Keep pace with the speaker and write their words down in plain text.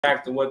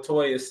back to what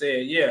Toya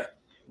said. Yeah,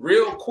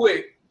 real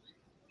quick,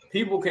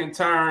 people can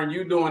turn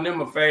you doing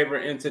them a favor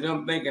into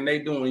them thinking they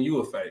doing you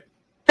a favor.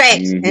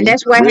 Facts, and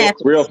that's what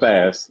happened. Real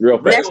fast.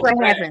 That's what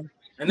happened.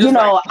 And you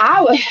know, like,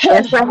 I was.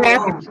 That's what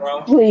happened.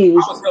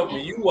 Please, I was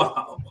helping you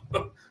out.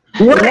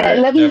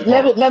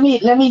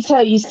 Let me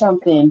tell you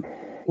something.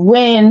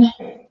 When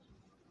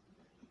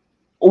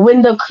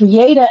the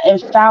creator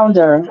and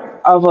founder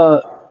of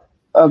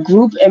a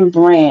group and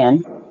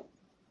brand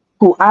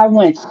who I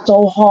went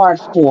so hard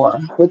for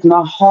with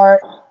my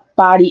heart,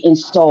 body, and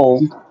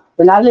soul,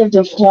 when I lived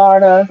in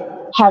Florida,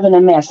 having a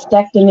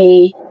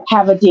mastectomy,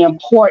 have a damn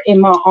port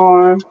in my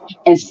arm,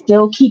 and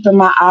still keeping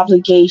my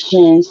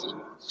obligations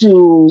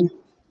to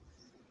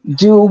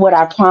do what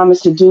I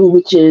promised to do,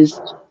 which is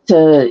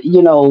to,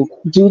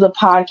 do the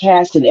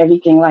podcast and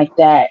everything like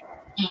that.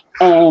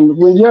 And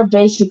when you're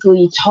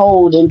basically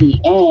told in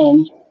the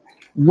end,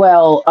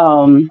 well,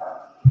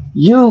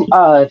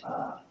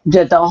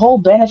 the whole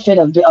benefit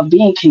of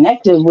being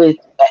connected with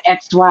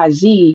XYZ